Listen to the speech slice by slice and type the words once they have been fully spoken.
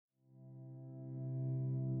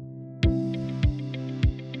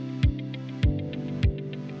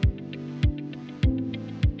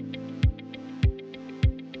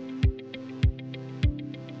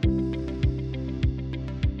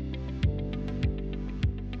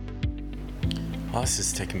Well, let's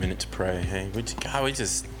just take a minute to pray. Hey, God, we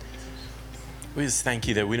just thank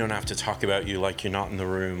you that we don't have to talk about you like you're not in the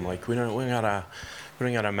room. Like we don't gotta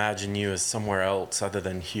imagine you as somewhere else other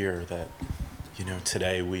than here. That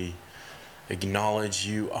today we acknowledge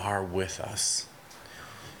you are with us.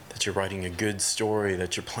 That you're writing a good story.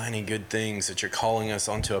 That you're planning good things. That you're calling us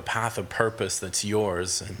onto a path of purpose that's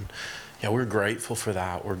yours. And yeah, we're grateful for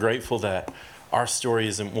that. We're grateful that our story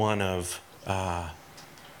isn't one of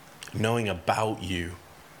knowing about you,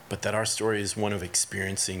 but that our story is one of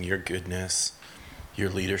experiencing your goodness, your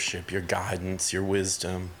leadership, your guidance, your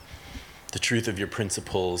wisdom, the truth of your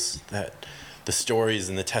principles, that the stories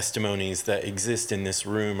and the testimonies that exist in this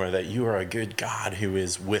room are that you are a good God who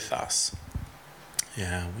is with us.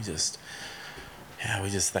 We just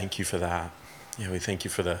thank you for that. We thank you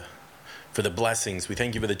for the blessings. We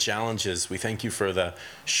thank you for the challenges. We thank you for the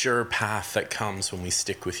sure path that comes when we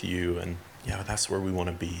stick with you. And that's where we want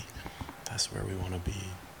to be. That's where we want to be.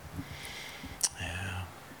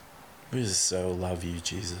 We just so love you,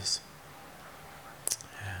 Jesus.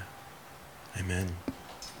 Amen.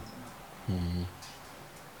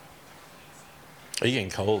 Are you getting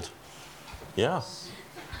cold? Yeah.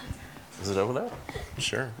 Is it over there?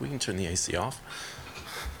 Sure. We can turn the AC off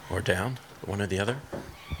or down, one or the other.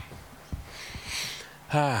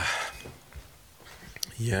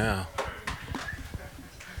 Yeah.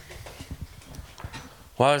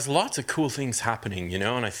 Well, there's lots of cool things happening,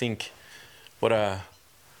 and I think what a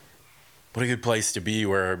good place to be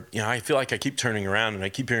where, I feel like I keep turning around and I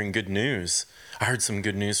keep hearing good news. I heard some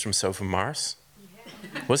good news from Sophie Mars.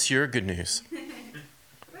 Yeah. What's your good news? We're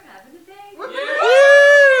having a baby. Woo!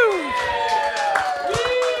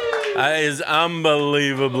 That is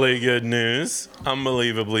unbelievably good news.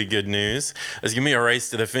 Unbelievably good news. There's going to be a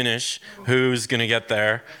race to the finish. Who's going to get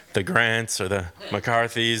there? The Grants or the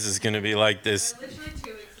McCarthys is going to be like this. We're literally 2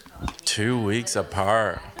 weeks apart. 2 weeks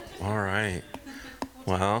apart. All right.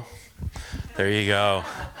 Well, there you go.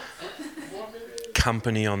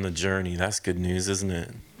 Company on the journey. That's good news, isn't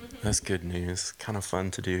it? That's good news. Kind of fun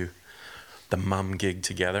to do the mum gig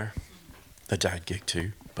together. The dad gig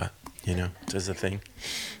too, but does a thing.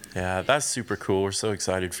 Yeah, that's super cool. We're so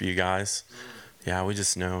excited for you guys. Yeah, we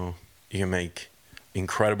just know you can make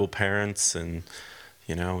incredible parents, and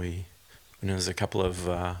there's a couple of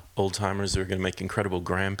old timers who are going to make incredible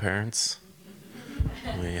grandparents.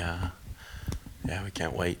 We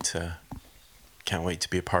can't wait to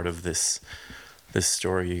be a part of this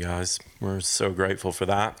story, you guys. We're so grateful for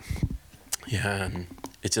that. Yeah, and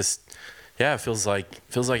it just it feels like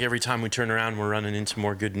every time we turn around we're running into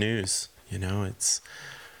more good news. It's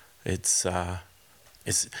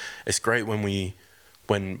great when the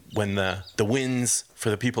wins for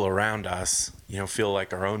the people around us, feel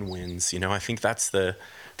like our own wins. I think that's the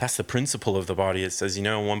principle of the body. It says,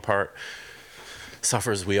 one part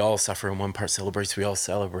suffers, we all suffer, and one part celebrates, we all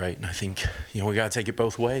celebrate. And I think, we got to take it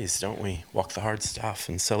both ways, don't we? Walk the hard stuff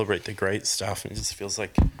and celebrate the great stuff. And it just feels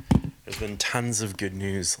like there's been tons of good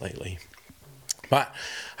news lately. But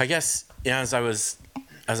I guess, as I was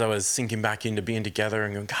sinking back into being together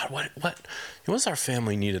and going, God, what does our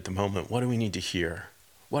family need at the moment? What do we need to hear?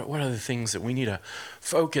 What are the things that we need to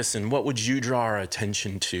focus, and what would you draw our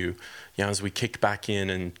attention to? As we kick back in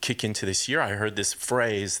and kick into this year, I heard this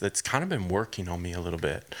phrase that's kind of been working on me a little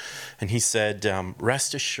bit. And he said,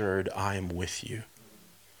 rest assured, I am with you.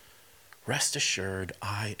 Rest assured,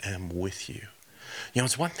 I am with you.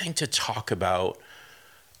 It's one thing to talk about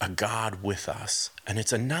a God with us, and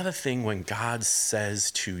it's another thing when God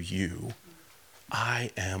says to you,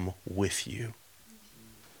 I am with you.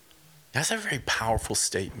 That's a very powerful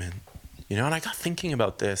statement, and I got thinking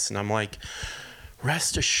about this, and I'm like,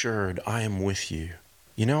 rest assured, I am with you.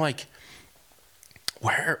 Where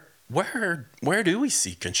do we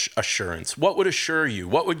seek assurance? What would assure you?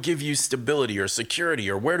 What would give you stability or security,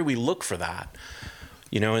 or where do we look for that?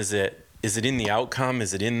 Is it in the outcome?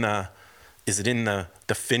 Is it in the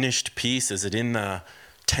finished piece? Is it in the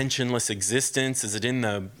tensionless existence? Is it in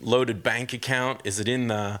the loaded bank account? Is it in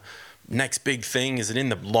the next big thing? Is it in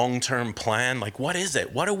the long-term plan? Like, what is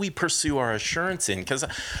it? What do we pursue our assurance in? Because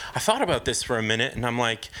I thought about this for a minute, and I'm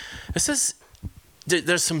like, there's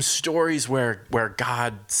some stories where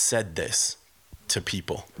God said this to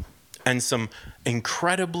people, and some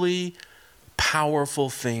incredibly powerful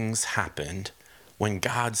things happened when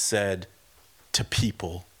God said to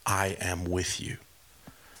people, I am with you.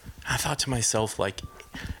 I thought to myself, like,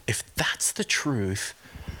 if that's the truth,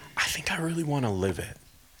 I think I really want to live it.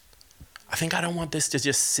 I think I don't want this to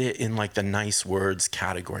just sit in like the nice words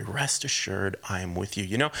category. Rest assured, I am with you.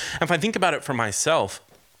 And if I think about it for myself,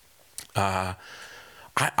 I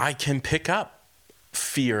can pick up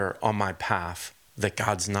fear on my path that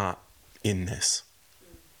God's not in this.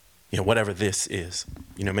 Whatever this is.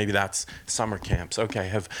 Maybe that's summer camps. Okay,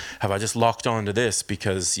 have I just locked on to this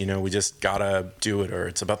because, we just gotta do it, or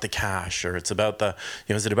it's about the cash, or it's about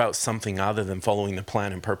is it about something other than following the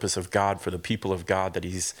plan and purpose of God for the people of God that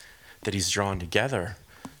he's drawn together?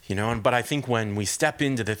 But I think when we step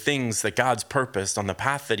into the things that God's purposed on the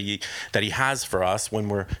path that he has for us, when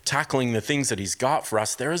we're tackling the things that he's got for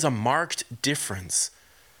us, there is a marked difference.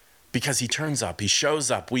 Because he turns up, he shows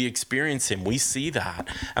up, we experience him, we see that.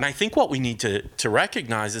 And I think what we need to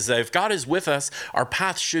recognize is that if God is with us, our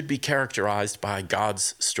path should be characterized by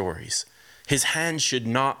God's stories. His hand should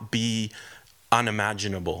not be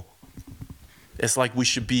unimaginable. It's like we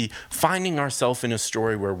should be finding ourselves in a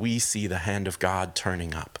story where we see the hand of God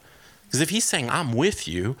turning up. Because if he's saying, I'm with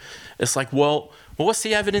you, it's like, well, what's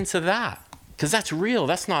the evidence of that? Because that's real.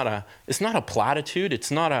 It's not a platitude.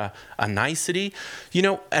 It's not a nicety,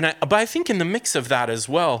 but I think in the mix of that as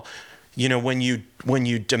well, when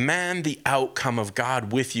you demand the outcome of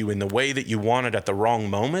God with you in the way that you want it at the wrong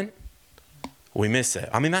moment, we miss it.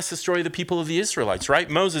 I mean, that's the story of the people of the Israelites, right?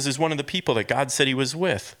 Moses is one of the people that God said he was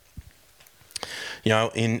with.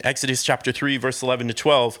 In Exodus chapter 3, verse 11 to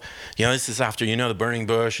 12, this is after, the burning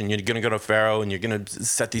bush, and you're going to go to Pharaoh, and you're going to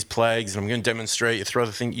set these plagues, and I'm going to demonstrate, you throw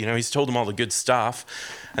the thing, he's told him all the good stuff.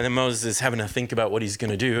 And then Moses is having to think about what he's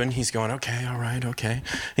going to do, and he's going, okay, all right, okay.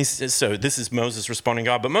 So this is Moses responding to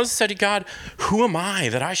God. But Moses said to God, who am I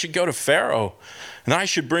that I should go to Pharaoh, and that I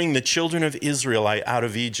should bring the children of Israel out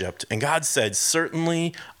of Egypt? And God said,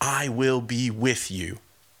 certainly I will be with you.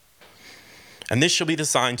 And this shall be the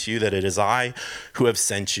sign to you that it is I who have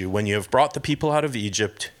sent you. When you have brought the people out of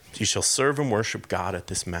Egypt, you shall serve and worship God at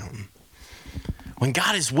this mountain. When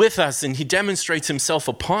God is with us and he demonstrates himself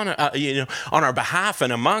upon, on our behalf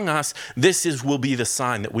and among us, will be the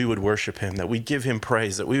sign that we would worship him, that we give him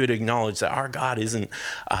praise, that we would acknowledge that our God isn't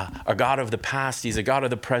a God of the past. He's a God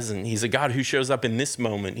of the present. He's a God who shows up in this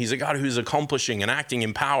moment. He's a God who's accomplishing and acting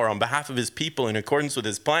in power on behalf of his people in accordance with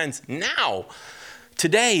his plans now.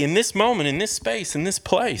 Today, in this moment, in this space, in this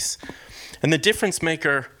place. And the difference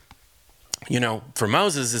maker, for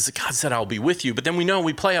Moses is that God said, I'll be with you. But then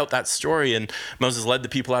we play out that story, and Moses led the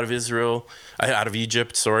people out of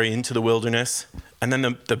Egypt, into the wilderness. And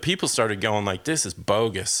then the people started going like, this is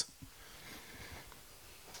bogus.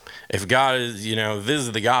 If God is, this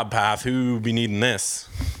is the God path, who be needing this?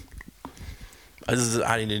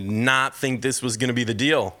 I did not think this was going to be the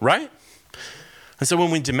deal, right? And so when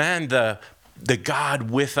we demand the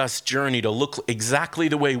God with us journey to look exactly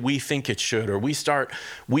the way we think it should, or we start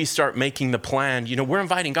making the plan, we're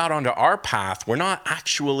inviting God onto our path. We're not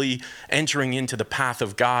actually entering into the path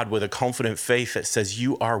of God with a confident faith that says,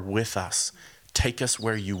 you are with us. Take us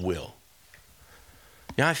where you will.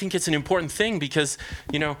 I think it's an important thing because,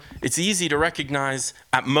 it's easy to recognize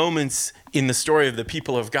at moments in the story of the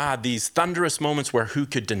people of God, these thunderous moments where who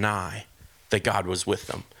could deny that God was with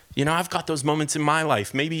them? I've got those moments in my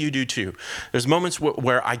life. Maybe you do too. There's moments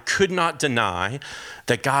where I could not deny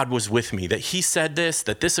that God was with me, that he said this,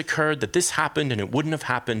 that this occurred, that this happened, and it wouldn't have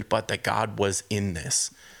happened, but that God was in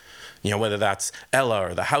this. Whether that's Ella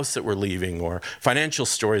or the house that we're leaving, or financial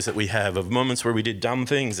stories that we have of moments where we did dumb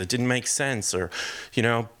things that didn't make sense, or,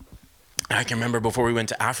 I can remember before we went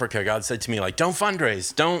to Africa, God said to me, don't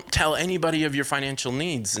fundraise. Don't tell anybody of your financial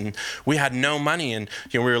needs. And we had no money. And,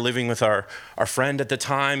 we were living with our friend at the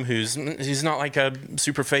time he's not like a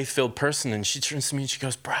super faith-filled person. And she turns to me and she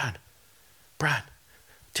goes, Brad,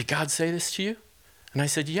 did God say this to you? And I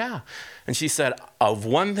said, yeah. And she said, of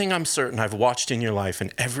one thing I'm certain I've watched in your life,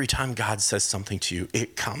 and every time God says something to you,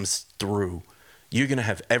 it comes through. You're going to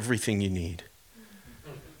have everything you need.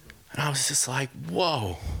 And I was just like,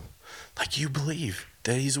 whoa. Like, you believe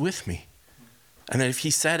that he's with me. And that if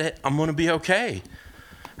he said it, I'm going to be okay.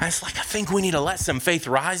 And it's like, I think we need to let some faith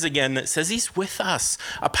rise again that says he's with us.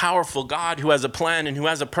 A powerful God who has a plan and who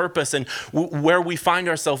has a purpose. And where we find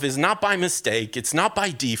ourselves is not by mistake. It's not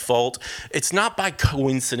by default. It's not by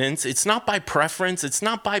coincidence. It's not by preference. It's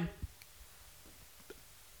not by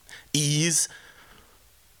ease.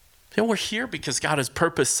 We're here because God has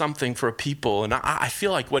purposed something for a people. And I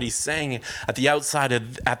feel like what he's saying at the outset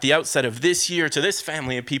of this year to this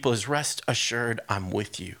family of people is, rest assured, I'm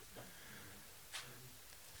with you.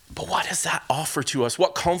 But what does that offer to us?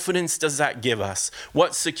 What confidence does that give us?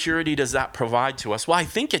 What security does that provide to us? Well, I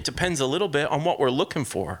think it depends a little bit on what we're looking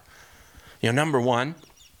for. Number one,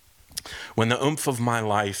 when the oomph of my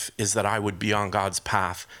life is that I would be on God's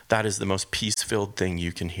path, that is the most peace-filled thing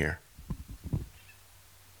you can hear.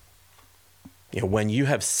 When you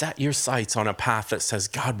have set your sights on a path that says,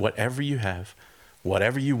 God, whatever you have,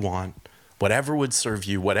 whatever you want, whatever would serve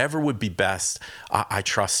you, whatever would be best, I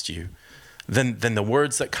trust you. Then the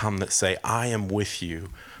words that come that say, I am with you,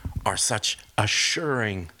 are such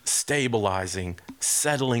assuring, stabilizing,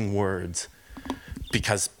 settling words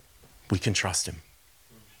because we can trust him.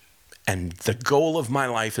 And the goal of my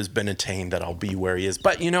life has been attained, that I'll be where he is.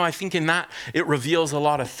 But, I think in that, it reveals a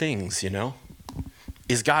lot of things,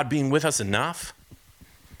 Is God being with us enough?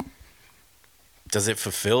 Does it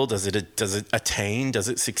fulfill? Does it attain? Does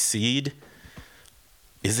it succeed?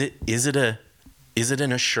 Is it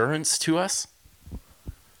an assurance to us?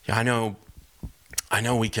 Yeah, I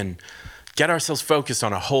know we can get ourselves focused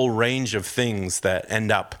on a whole range of things that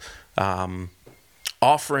end up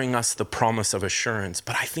offering us the promise of assurance.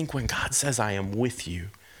 But I think when God says, I am with you,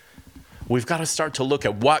 we've got to start to look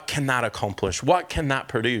at what can that accomplish? What can that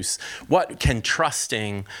produce? What can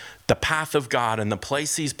trusting the path of God and the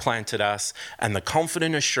place he's planted us and the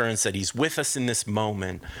confident assurance that he's with us in this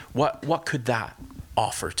moment, what could that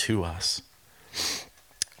offer to us?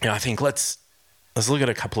 I think let's look at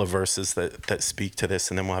a couple of verses that speak to this,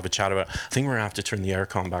 and then we'll have a chat about it. I think we're going to have to turn the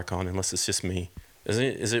aircon back on unless it's just me.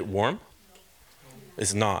 Is it warm?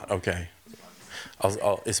 It's not. Okay.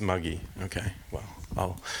 It's muggy. Okay.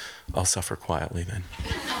 Well, I'll suffer quietly then.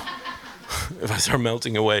 If I start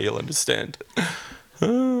melting away, you'll understand.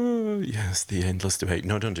 Yes, the endless debate.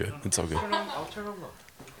 No, don't do it. It's all good. I'll turn on low.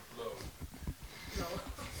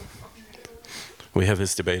 We have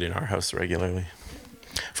this debate in our house regularly.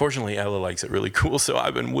 Fortunately, Ella likes it really cool, so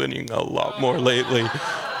I've been winning a lot more lately.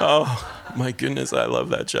 Oh, my goodness, I love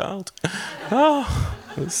that child. Oh,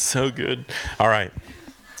 it's so good. All right.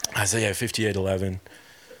 Isaiah 58:11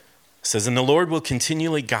 says, and the Lord will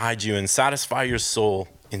continually guide you and satisfy your soul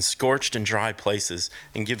in scorched and dry places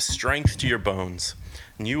and give strength to your bones.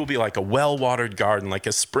 And you will be like a well-watered garden, like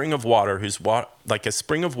a spring of water whose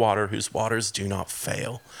waters do not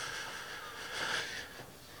fail.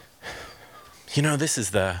 This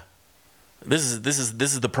is the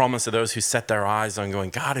promise of those who set their eyes on going,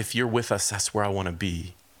 God, if you're with us, that's where I want to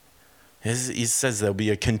be. He says there'll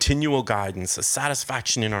be a continual guidance, a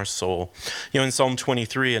satisfaction in our soul. In Psalm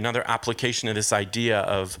 23, another application of this idea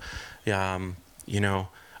of,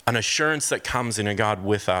 an assurance that comes in a God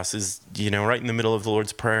with us is, right in the middle of the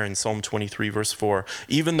Lord's Prayer in Psalm 23, verse 4.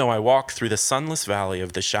 Even though I walk through the sunless valley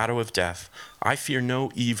of the shadow of death, I fear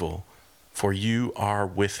no evil, for you are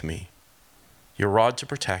with me. Your rod to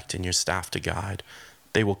protect and your staff to guide.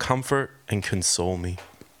 They will comfort and console me.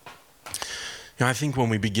 I think when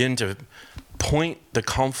we begin to point the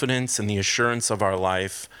confidence and the assurance of our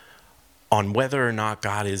life on whether or not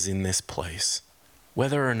God is in this place,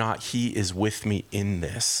 whether or not he is with me in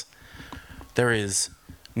this, there is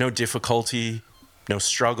no difficulty, no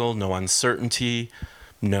struggle, no uncertainty,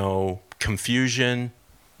 no confusion,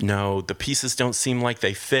 no, the pieces don't seem like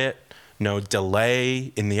they fit, no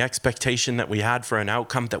delay in the expectation that we had for an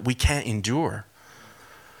outcome that we can't endure.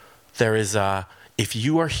 There is if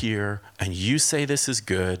you are here and you say this is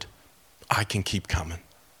good, I can keep coming.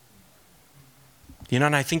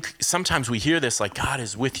 And I think sometimes we hear this like God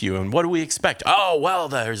is with you, and what do we expect? Oh, well,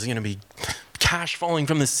 there's going to be cash falling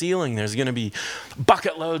from the ceiling. There's going to be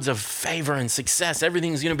bucket loads of favor and success.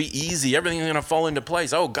 Everything's going to be easy. Everything's going to fall into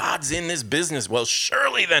place. Oh, God's in this business. Well,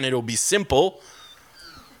 surely then it'll be simple.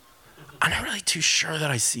 I'm not really too sure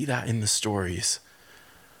that I see that in the stories.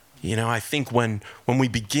 I think when we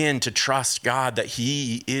begin to trust God that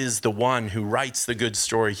he is the one who writes the good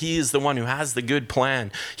story, he is the one who has the good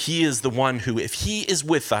plan, he is the one who, if he is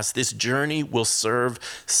with us, this journey will serve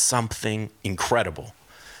something incredible.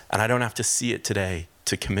 And I don't have to see it today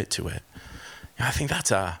to commit to it. I think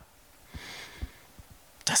that's a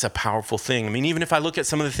powerful thing. I mean, even if I look at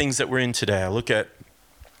some of the things that we're in today, I look at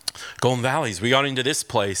Golden Valleys. We got into this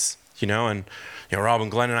place, and Rob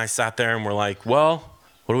and Glenn and I sat there and we're like, well,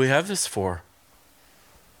 what do we have this for?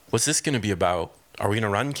 What's this going to be about? Are we going to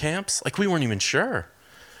run camps? Like, we weren't even sure.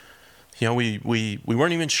 We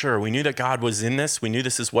weren't even sure. We knew that God was in this. We knew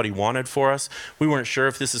this is what he wanted for us. We weren't sure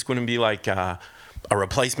if this is going to be like a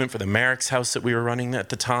replacement for the Merrick's house that we were running at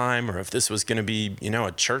the time, or if this was going to be,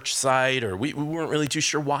 a church site, or we weren't really too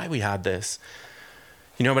sure why we had this.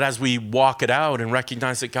 But as we walk it out and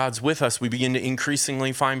recognize that God's with us, we begin to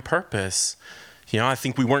increasingly find purpose. I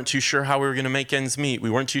think we weren't too sure how we were going to make ends meet. We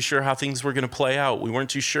weren't too sure how things were going to play out. We weren't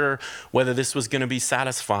too sure whether this was going to be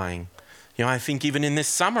satisfying. I think even in this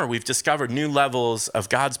summer, we've discovered new levels of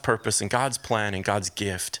God's purpose and God's plan and God's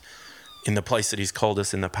gift in the place that he's called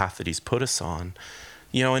us, in the path that he's put us on.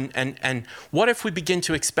 And what if we begin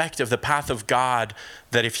to expect of the path of God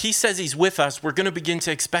that if he says he's with us, we're going to begin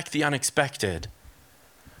to expect the unexpected?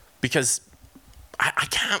 Because I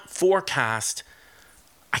can't forecast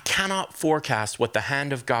I cannot forecast what the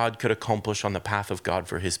hand of God could accomplish on the path of God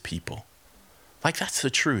for his people. Like, that's the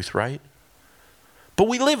truth, right? But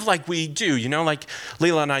we live like we do, like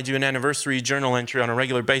Leela and I do an anniversary journal entry on a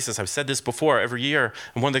regular basis. I've said this before every year.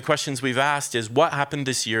 And one of the questions we've asked is, what happened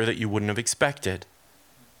this year that you wouldn't have expected?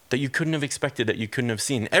 That you couldn't have expected, that you couldn't have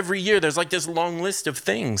seen. Every year there's like this long list of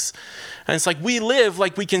things. And it's like we live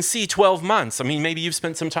like we can see 12 months. I mean, maybe you've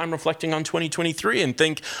spent some time reflecting on 2023 and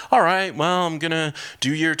think, all right, well, I'm going to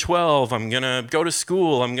do year 12. I'm going to go to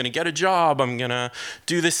school. I'm going to get a job. I'm going to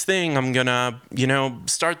do this thing. I'm going to,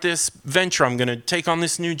 start this venture. I'm going to take on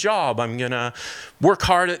this new job. I'm going to work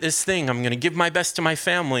hard at this thing. I'm going to give my best to my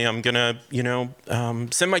family. I'm going to,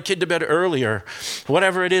 send my kid to bed earlier.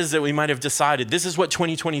 Whatever it is that we might have decided, this is what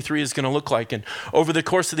 2023 is going to look like. And over the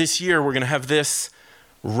course of this year, we're going to have this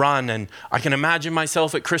run. And I can imagine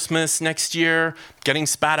myself at Christmas next year getting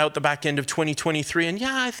spat out the back end of 2023. And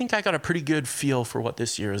yeah, I think I got a pretty good feel for what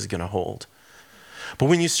this year is going to hold. But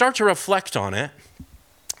when you start to reflect on it,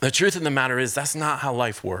 the truth of the matter is that's not how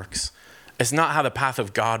life works. It's not how the path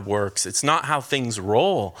of God works. It's not how things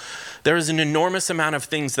roll. There is an enormous amount of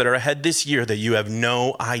things that are ahead this year that you have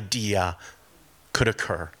no idea could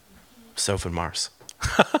occur. Soph and Mars.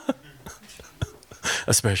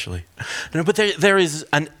 Especially. No, but there is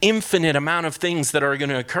an infinite amount of things that are going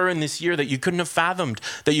to occur in this year that you couldn't have fathomed,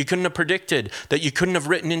 that you couldn't have predicted, that you couldn't have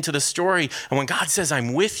written into the story. And when God says,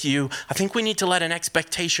 I'm with you, I think we need to let an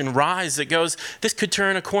expectation rise that goes, this could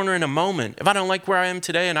turn a corner in a moment. If I don't like where I am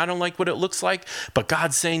today and I don't like what it looks like, but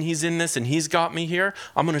God's saying he's in this and he's got me here,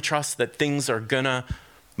 I'm going to trust that things are going to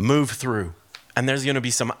move through. And there's going to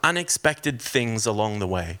be some unexpected things along the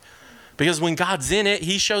way. Because when God's in it,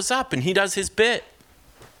 he shows up and he does his bit.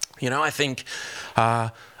 I think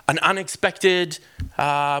an unexpected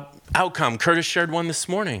outcome. Curtis shared one this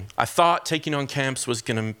morning. I thought taking on camps was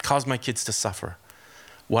going to cause my kids to suffer.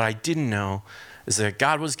 What I didn't know is that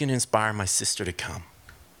God was going to inspire my sister to come.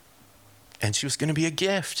 And she was going to be a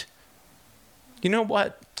gift. You know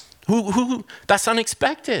what? Who? That's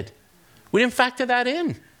unexpected. We didn't factor that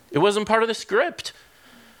in. It wasn't part of the script.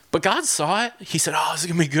 But God saw it. He said, this is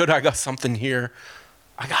going to be good. I got something here.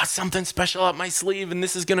 I got something special up my sleeve, and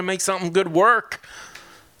this is going to make something good work.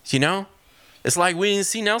 It's like we didn't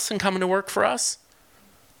see Nelson coming to work for us.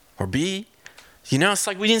 Or B. It's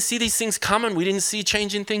like we didn't see these things coming. We didn't see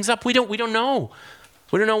changing things up. We don't know.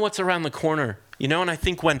 We don't know what's around the corner. And I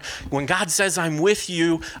think when God says, I'm with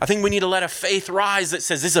you, I think we need to let a faith rise that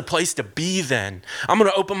says, this is a place to be then. I'm going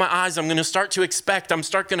to open my eyes. I'm going to start to expect. I'm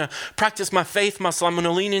going to practice my faith muscle. I'm going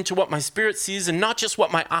to lean into what my spirit sees and not just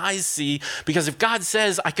what my eyes see. Because if God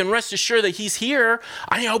says, I can rest assured that he's here,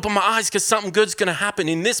 I need to open my eyes because something good's going to happen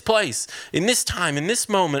in this place, in this time, in this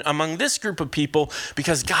moment, among this group of people,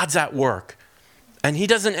 because God's at work. And he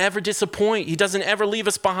doesn't ever disappoint. He doesn't ever leave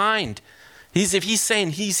us behind. If he's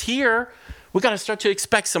saying he's here, we got to start to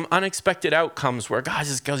expect some unexpected outcomes where God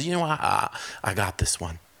just goes, I got this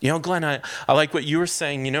one. Glenn, I like what you were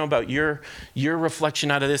saying, about your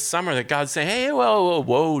reflection out of this summer, that God's saying, hey,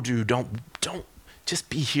 whoa, dude, don't just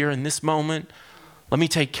be here in this moment. Let me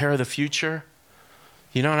take care of the future.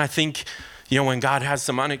 And I think, when God has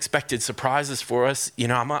some unexpected surprises for us,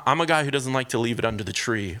 I'm a guy who doesn't like to leave it under the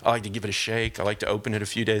tree. I like to give it a shake. I like to open it a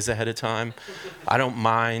few days ahead of time. I don't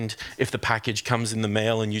mind if the package comes in the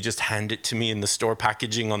mail and you just hand it to me in the store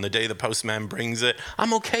packaging on the day the postman brings it.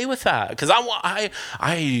 I'm okay with that because I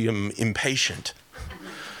am impatient.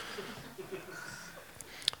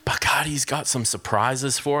 But God, he's got some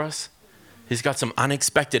surprises for us. He's got some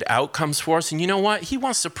unexpected outcomes for us. And you know what? He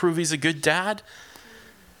wants to prove he's a good dad.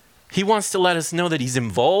 He wants to let us know that he's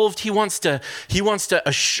involved. He wants to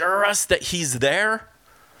assure us that he's there,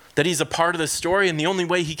 that he's a part of the story. And the only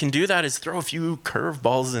way he can do that is throw a few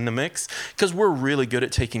curveballs in the mix because we're really good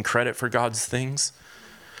at taking credit for God's things.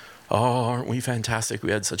 Oh, aren't we fantastic?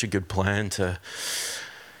 We had such a good plan to,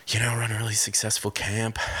 run a really successful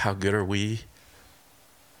camp. How good are we?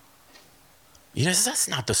 That's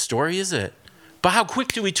not the story, is it? But how quick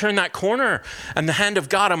do we turn that corner and the hand of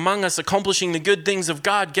God among us accomplishing the good things of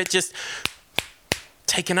God get just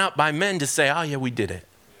taken up by men to say, oh yeah, we did it.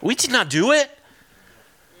 We did not do it.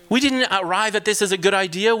 We didn't arrive at this as a good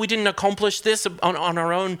idea. We didn't accomplish this on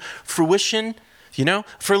our own fruition.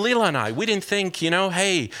 For Leela and I, we didn't think,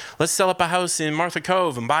 hey, let's sell up a house in Martha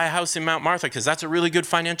Cove and buy a house in Mount Martha because that's a really good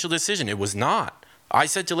financial decision. It was not. I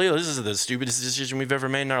said to Leela, this is the stupidest decision we've ever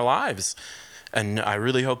made in our lives. And I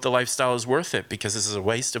really hope the lifestyle is worth it because this is a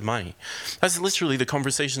waste of money. That's literally the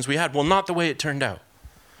conversations we had. Well, not the way it turned out.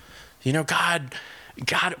 God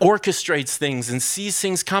God orchestrates things and sees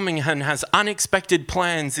things coming and has unexpected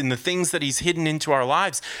plans in the things that he's hidden into our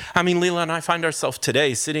lives. I mean, Leela and I find ourselves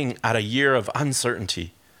today sitting at a year of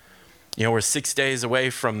uncertainty. You know, we're 6 days away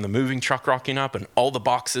from the moving truck rocking up and all the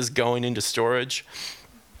boxes going into storage.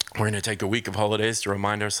 We're going to take a week of holidays to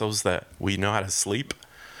remind ourselves that we know how to sleep.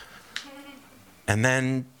 And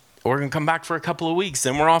then we're going to come back for a couple of weeks.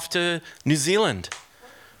 Then we're off to New Zealand.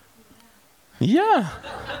 Yeah.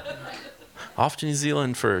 Off to New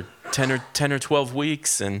Zealand for 10 or 12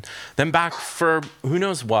 weeks, and then back for who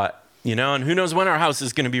knows what, you know, and who knows when our house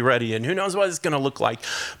is going to be ready, and who knows what it's going to look like.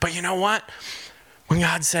 But you know what? When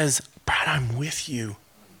God says, Brad, I'm with you.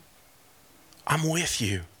 I'm with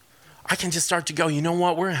you. I can just start to go, you know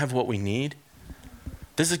what? We're going to have what we need.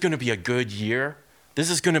 This is going to be a good year. This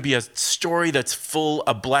is going to be a story that's full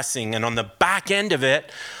of blessing. And on the back end of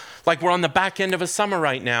it, like we're on the back end of a summer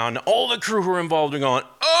right now, and all the crew who are involved are going,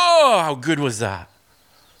 oh, how good was that?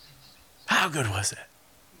 How good was it?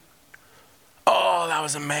 Oh, that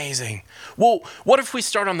was amazing. Well, what if we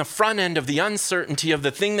start on the front end of the uncertainty of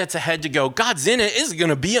the thing that's ahead to go, God's in it, it's going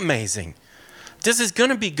to be amazing. This is going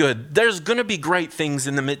to be good. There's going to be great things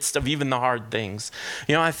in the midst of even the hard things.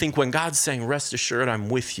 You know, I think when God's saying, rest assured, I'm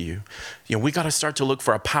with you, you know, we got to start to look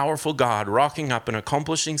for a powerful God rocking up and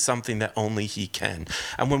accomplishing something that only he can.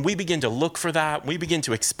 And when we begin to look for that, we begin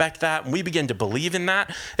to expect that, and we begin to believe in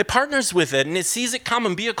that, it partners with it and it sees it come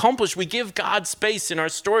and be accomplished. We give God space in our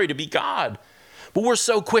story to be God. But we're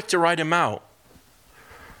so quick to write him out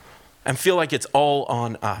and feel like it's all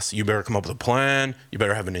on us. You better come up with a plan. You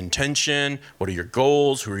better have an intention. What are your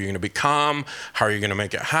goals? Who are you going to become? How are you going to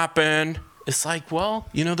make it happen? It's like, well,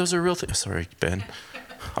 you know, those are real things. Sorry, Ben.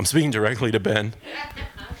 I'm speaking directly to Ben.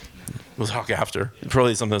 We'll talk after.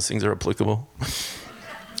 Probably some of those things are applicable.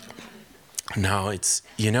 No, it's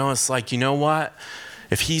like, you know what?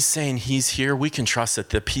 If he's saying he's here, we can trust that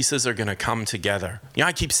the pieces are going to come together. You know,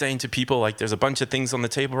 I keep saying to people, like, there's a bunch of things on the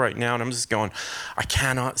table right now, and I'm just going, I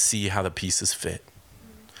cannot see how the pieces fit.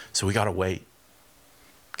 So we got to wait,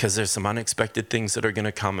 because there's some unexpected things that are going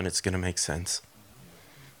to come, and it's going to make sense.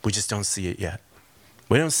 We just don't see it yet.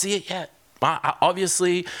 We don't see it yet.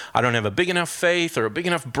 Obviously, I don't have a big enough faith or a big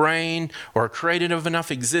enough brain or a creative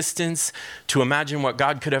enough existence to imagine what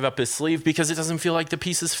God could have up his sleeve, because it doesn't feel like the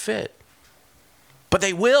pieces fit. But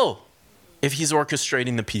they will if he's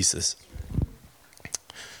orchestrating the pieces.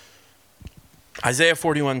 Isaiah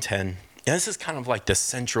 41:10. And this is kind of like the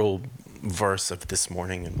central verse of this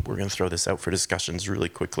morning, and we're going to throw this out for discussions really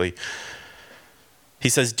quickly. He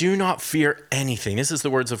says, do not fear anything. This is the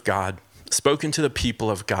words of God, spoken to the people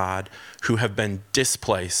of God who have been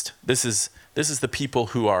displaced. This is the people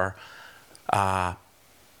who are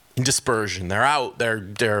in dispersion. They're out.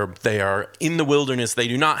 They are in the wilderness. They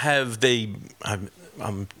do not have.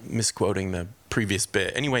 I'm misquoting the previous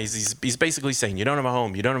bit. Anyways, he's basically saying you don't have a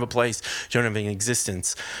home, you don't have a place, you don't have an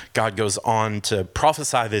existence. God goes on to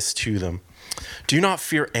prophesy this to them. Do not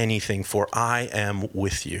fear anything, for I am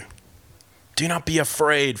with you. Do not be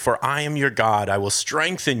afraid, for I am your God. I will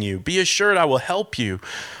strengthen you. Be assured I will help you.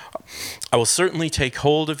 I will certainly take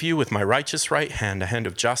hold of you with my righteous right hand, a hand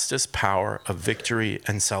of justice, power, of victory,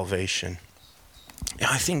 and salvation. And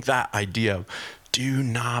I think that idea of do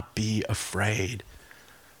not be afraid.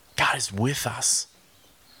 God is with us.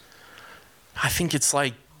 I think it's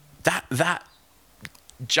like that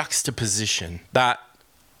juxtaposition, that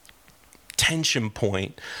tension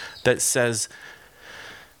point that says,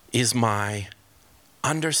 is my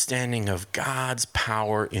understanding of God's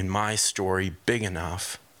power in my story big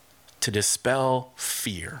enough to dispel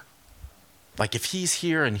fear? Like if he's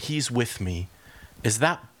here and he's with me, is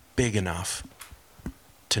that big enough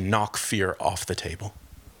to knock fear off the table?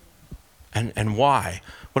 And why?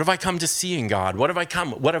 What have I come to see in God? What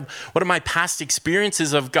have my past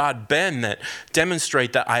experiences of God been that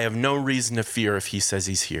demonstrate that I have no reason to fear if he says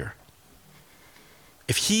he's here?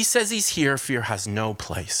 If he says he's here, fear has no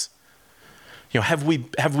place. You know, have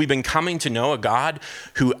we been coming to know a God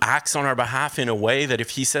who acts on our behalf in a way that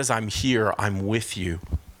if he says I'm here, I'm with you,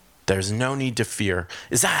 there's no need to fear?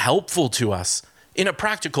 Is that helpful to us? In a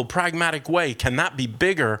practical, pragmatic way, can that be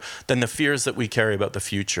bigger than the fears that we carry about the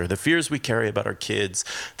future, the fears we carry about our kids,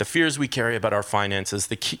 the fears we carry about our finances,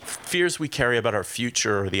 the fears we carry about our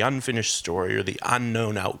future or the unfinished story or the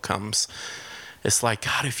unknown outcomes? It's like,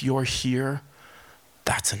 God, if you're here,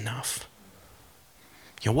 that's enough.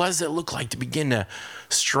 You know, what does it look like to begin to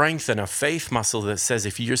strengthen a faith muscle that says,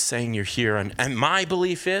 if you're saying you're here, and my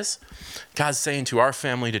belief is, God's saying to our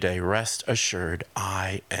family today, rest assured,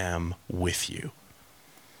 I am with you.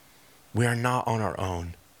 We are not on our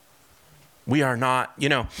own. We are not, you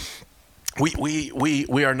know,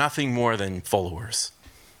 We are nothing more than followers.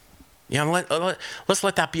 Let's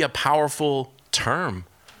let that be a powerful term.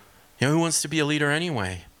 Who wants to be a leader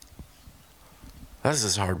anyway? This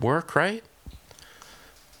is hard work, right?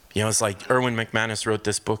 It's like Erwin McManus wrote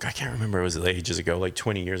this book. I can't remember, it was ages ago, like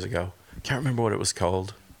 20 years ago. Can't remember what it was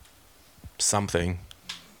called. Something.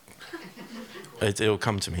 It'll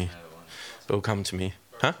come to me. It'll come to me.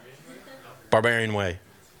 Huh? Barbarian Way.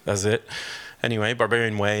 That's it. Anyway,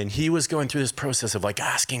 Barbarian Way. And he was going through this process of like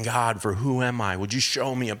asking God for who am I? Would you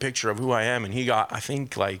show me a picture of who I am? And he got, I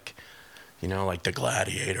think like the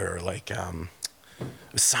Gladiator, like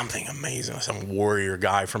it was something amazing, some warrior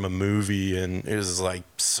guy from a movie, and it was like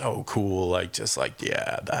so cool, like just like,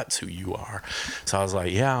 yeah, that's who you are. So I was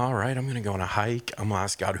like, yeah, all right, I'm gonna go on a hike. I'm gonna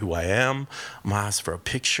ask God who I am. I'm gonna ask for a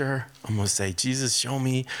picture. I'm gonna say, Jesus, show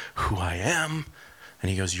me who I am.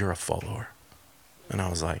 And he goes, you're a follower. And I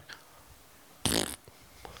was like,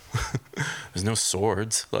 there's no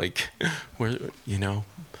swords, like, where,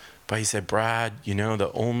 But he said, Brad,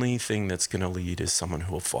 the only thing that's gonna lead is someone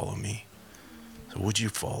who will follow me. So would you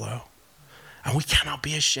follow? And we cannot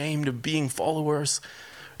be ashamed of being followers.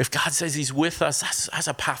 If God says he's with us, that's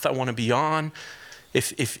a path I want to be on.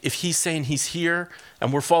 If he's saying he's here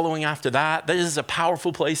and we're following after that, that is a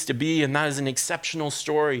powerful place to be, and that is an exceptional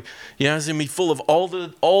story. It's going to be full of all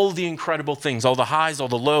the incredible things, all the highs, all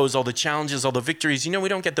the lows, all the challenges, all the victories. We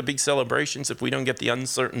don't get the big celebrations if we don't get the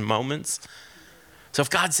uncertain moments. So if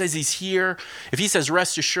God says he's here, if he says,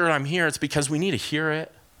 rest assured I'm here, it's because we need to hear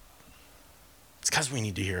it. It's because we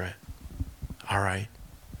need to hear it. All right.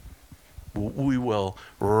 We will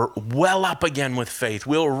well up again with faith.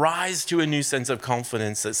 We'll rise to a new sense of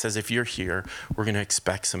confidence that says, if you're here, we're going to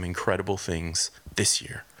expect some incredible things this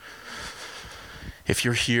year. If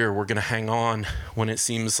you're here, we're going to hang on when it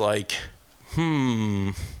seems like,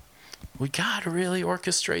 we got to really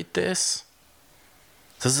orchestrate this.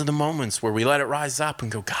 Those are the moments where we let it rise up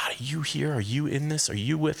and go, God, are you here? Are you in this? Are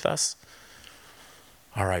you with us?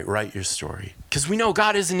 All right, write your story. Because we know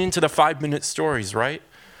God isn't into the 5-minute stories, right?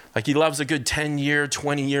 Like he loves a good 10-year,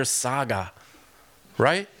 20-year saga,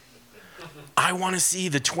 right? I want to see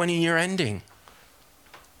the 20-year ending.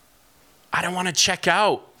 I don't want to check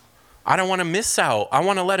out. I don't want to miss out. I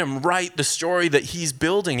want to let him write the story that he's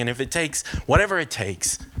building. And if it takes whatever it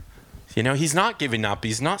takes, he's not giving up.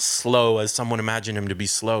 He's not slow as someone imagined him to be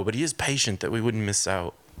slow, but he is patient that we wouldn't miss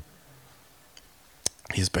out.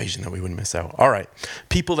 He's patient that we wouldn't miss out. All right.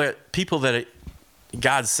 People that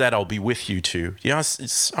God said, I'll be with you to.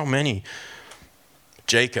 It's so many.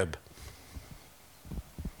 Jacob,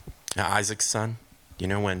 Isaac's son.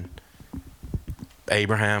 When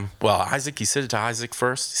Isaac, he said it to Isaac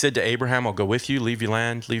first. He said to Abraham, I'll go with you, leave your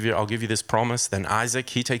land, I'll give you this promise. Then Isaac,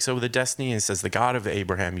 he takes over the destiny and says, the God of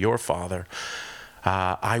Abraham, your father,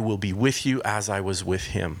 I will be with you as I was with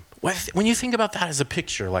him. When you think about that as a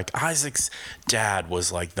picture, like Isaac's dad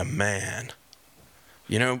was like the man.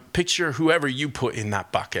 Picture whoever you put in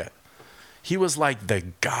that bucket. He was like the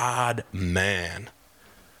God man.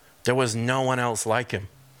 There was no one else like him.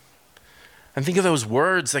 And think of those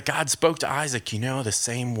words that God spoke to Isaac. The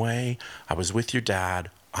same way I was with your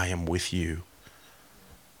dad, I am with you.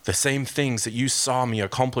 The same things that you saw me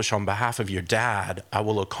accomplish on behalf of your dad, I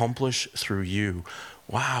will accomplish through you.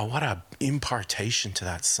 Wow, what an impartation to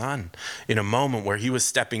that son in a moment where he was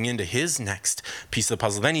stepping into his next piece of the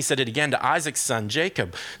puzzle. Then he said it again to Isaac's son,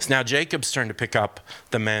 Jacob. It's now Jacob's turn to pick up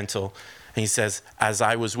the mantle. And he says, as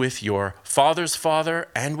I was with your father's father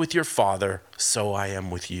and with your father, so I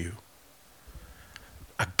am with you.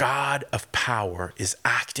 A God of power is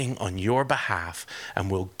acting on your behalf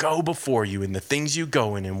and will go before you in the things you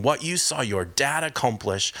go in, and what you saw your dad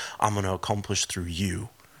accomplish, I'm going to accomplish through you.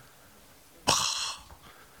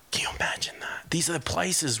 Can you imagine that? These are the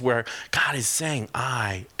places where God is saying,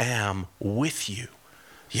 I am with you.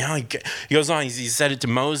 He goes on, he said it to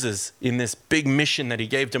Moses in this big mission that he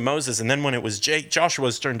gave to Moses. And then when it was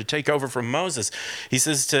Joshua's turn to take over from Moses, he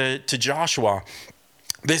says to Joshua,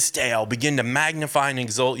 this day I'll begin to magnify and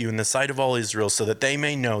exalt you in the sight of all Israel, so that they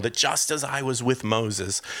may know that just as I was with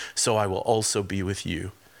Moses, so I will also be with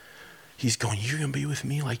you. He's going, you're going to be with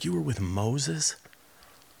me like you were with Moses?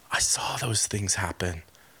 I saw those things happen.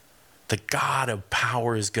 The God of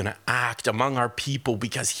power is going to act among our people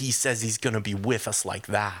because he says he's going to be with us like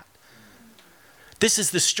that. This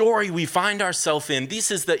is the story we find ourselves in.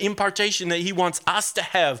 This is the impartation that he wants us to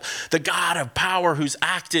have. The God of power who's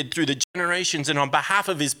acted through the generations and on behalf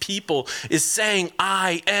of his people is saying,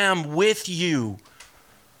 I am with you.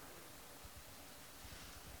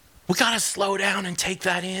 We got to slow down and take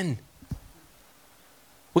that in.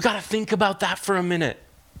 We got to think about that for a minute.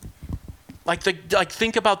 Like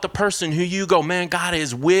think about the person who you go, man, God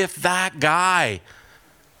is with that guy.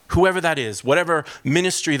 Whoever that is, whatever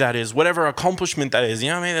ministry that is, whatever accomplishment that is. You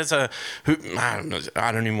know what I mean?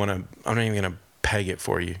 I'm not even gonna peg it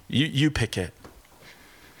for you. You pick it.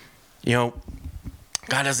 You know,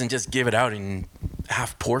 God doesn't just give it out in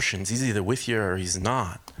half portions. He's either with you or he's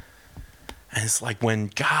not. And it's like when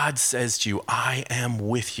God says to you, I am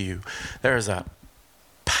with you, there's a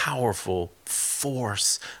powerful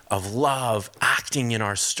force of love acting in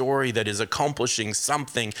our story that is accomplishing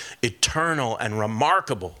something eternal and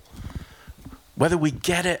remarkable. Whether we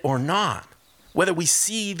get it or not, whether we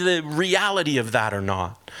see the reality of that or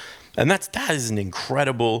not. And that is an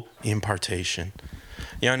incredible impartation.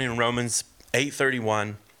 You know, and in Romans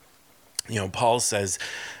 8:31, you know, Paul says,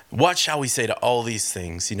 what shall we say to all these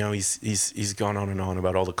things? You know, he's gone on and on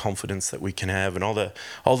about all the confidence that we can have and all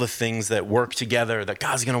the things that work together, that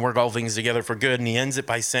God's going to work all things together for good. And he ends it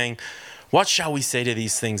by saying, what shall we say to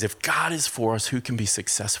these things? If God is for us, who can be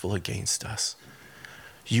successful against us?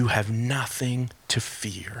 You have nothing to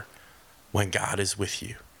fear when God is with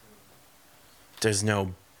you. There's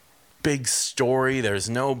no big story. There's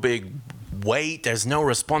no big weight. There's no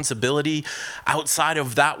responsibility outside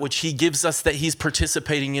of that which he gives us that he's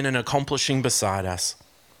participating in and accomplishing beside us.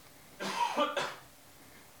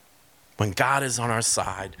 When God is on our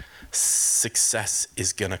side, success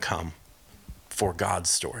is going to come for God's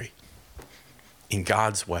story, in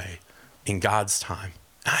God's way, in God's time.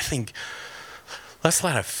 And I think let's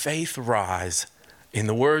let a faith rise in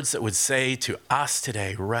the words that would say to us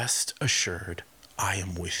today, rest assured, I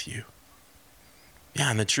am with you. Yeah,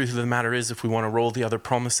 and the truth of the matter is, if we want to roll the other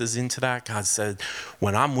promises into that, God said,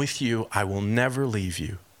 when I'm with you, I will never leave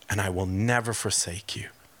you and I will never forsake you.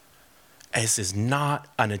 This is not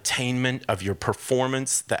an attainment of your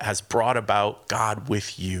performance that has brought about God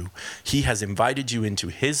with you. He has invited you into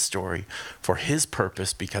his story for his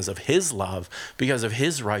purpose, because of his love, because of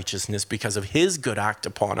his righteousness, because of his good act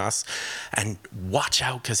upon us. And watch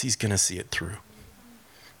out, because he's going to see it through.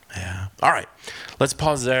 Yeah. All right. Let's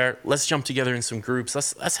pause there. Let's jump together in some groups.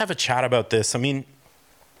 Let's have a chat about this. I mean,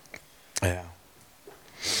 yeah.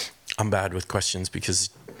 I'm bad with questions because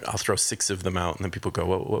I'll throw 6 of them out and then people go,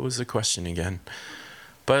 what was the question again?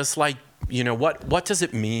 But it's like, you know, what does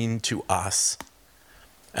it mean to us?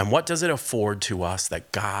 And what does it afford to us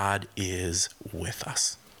that God is with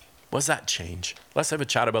us? What does that change? Let's have a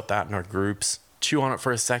chat about that in our groups. Chew on it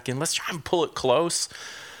for a second. Let's try and pull it close.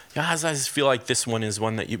 Guys, I just feel like this one is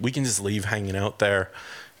one that we can just leave hanging out there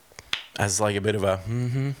as like a bit of a,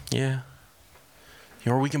 yeah.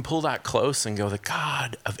 You know, or we can pull that close and go, the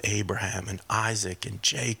God of Abraham and Isaac and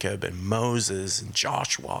Jacob and Moses and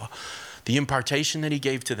Joshua, the impartation that he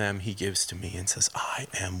gave to them, he gives to me and says, I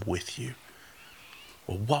am with you.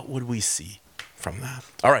 Well, what would we see from that?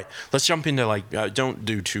 All right, let's jump into don't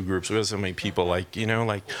do 2 groups. We have so many people, like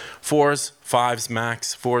 4s, 5s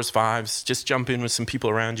max, 4s, 5s. Just jump in with some people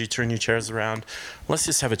around you, turn your chairs around. Let's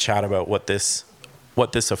just have a chat about what this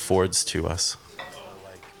affords to us.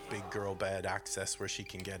 Like big girl bed access where she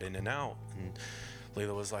can get in and out. And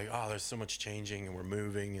Layla was like, oh, there's so much changing and we're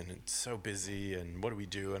moving and it's so busy and what do we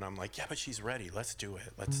do? And I'm like, yeah, but she's ready. Let's do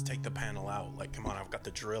it. Let's take the panel out. Like, come on, I've got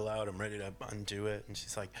the drill out. I'm ready to undo it. And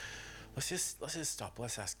she's like, Let's just stop.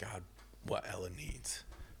 Let's ask God what Ella needs.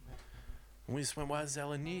 And we just went, what does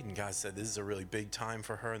Ella need? And God said, this is a really big time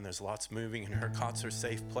for her and there's lots moving and her cot's her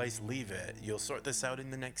safe place. Leave it. You'll sort this out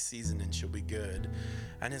in the next season and she'll be good.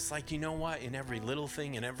 And it's like, you know what? In every little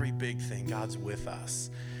thing and every big thing, God's with us.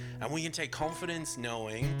 And we can take confidence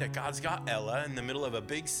knowing that God's got Ella in the middle of a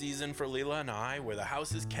big season for Leela and I, where the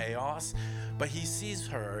house is chaos, but he sees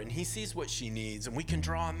her and he sees what she needs. And we can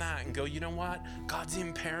draw on that and go, you know what? God's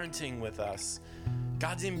in parenting with us.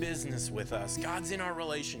 God's in business with us. God's in our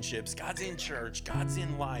relationships. God's in church. God's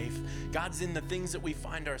in life. God's in the things that we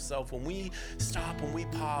find ourselves. When we stop and we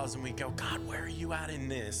pause and we go, God, where are you at in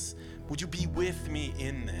this? Would you be with me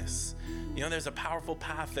in this? You know, there's a powerful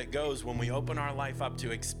path that goes when we open our life up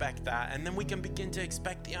to expect that, and then we can begin to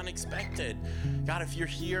expect the unexpected. God, if you're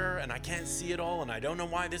here and I can't see it all and I don't know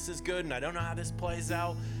why this is good and I don't know how this plays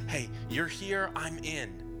out, hey, you're here, I'm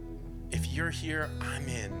in. If you're here, I'm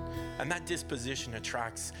in. And that disposition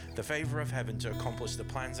attracts the favor of heaven to accomplish the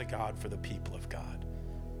plans of God for the people of God.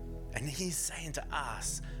 And he's saying to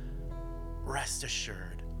us, rest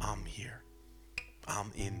assured, I'm here.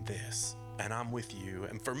 I'm in this. And I'm with you.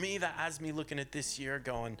 And for me, that has me looking at this year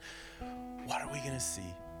going, what are we going to see?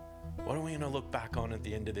 What are we going to look back on at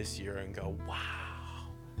the end of this year and go, wow,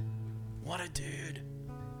 what a dude.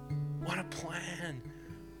 What a plan.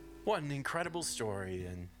 What an incredible story.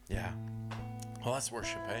 And yeah, well, let's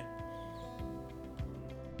worship, eh?